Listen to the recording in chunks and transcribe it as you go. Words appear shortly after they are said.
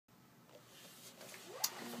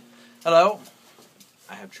Hello,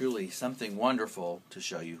 I have truly something wonderful to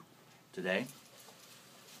show you today.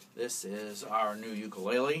 This is our new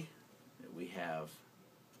ukulele. We have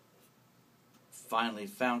finally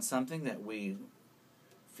found something that we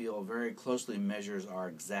feel very closely measures our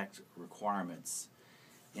exact requirements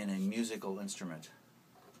in a musical instrument.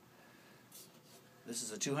 This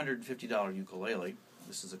is a $250 ukulele.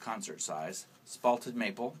 This is a concert size. Spalted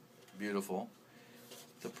maple, beautiful.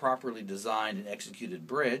 The properly designed and executed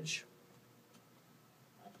bridge.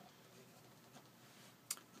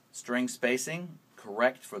 String spacing,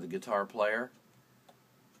 correct for the guitar player.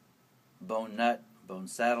 Bone nut, bone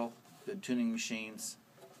saddle, good tuning machines.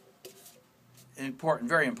 Important,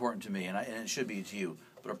 very important to me, and it should be to you,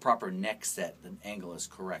 but a proper neck set, the angle is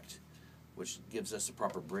correct, which gives us a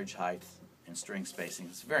proper bridge height and string spacing.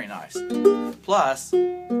 It's very nice. Plus,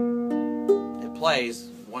 it plays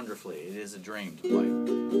wonderfully. It is a dream to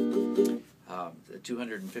play. A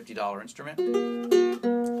 $250 instrument.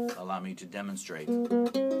 Allow me to demonstrate.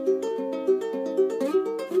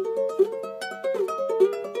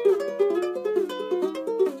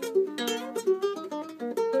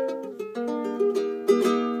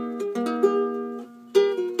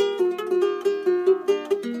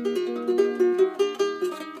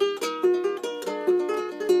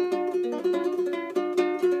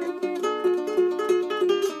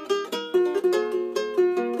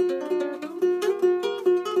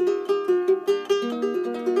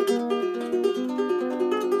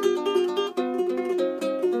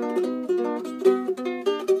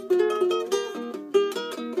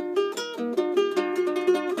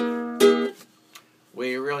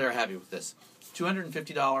 We really are happy with this.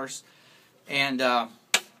 $250, and I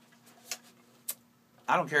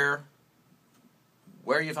don't care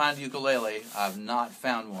where you find a ukulele. I've not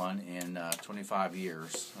found one in 25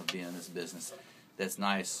 years of being in this business that's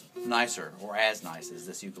nicer, or as nice as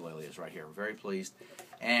this ukulele is right here. We're very pleased,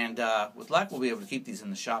 and with luck, we'll be able to keep these in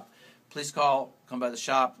the shop. Please come by the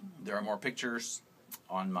shop. There are more pictures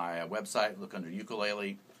on my website. Look under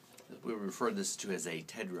ukulele. We refer this to as a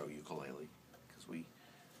Tedrow ukulele, because we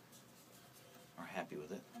are happy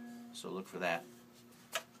with it. So look for that.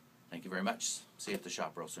 Thank you very much. See you at the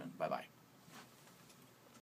shop real soon. Bye-bye.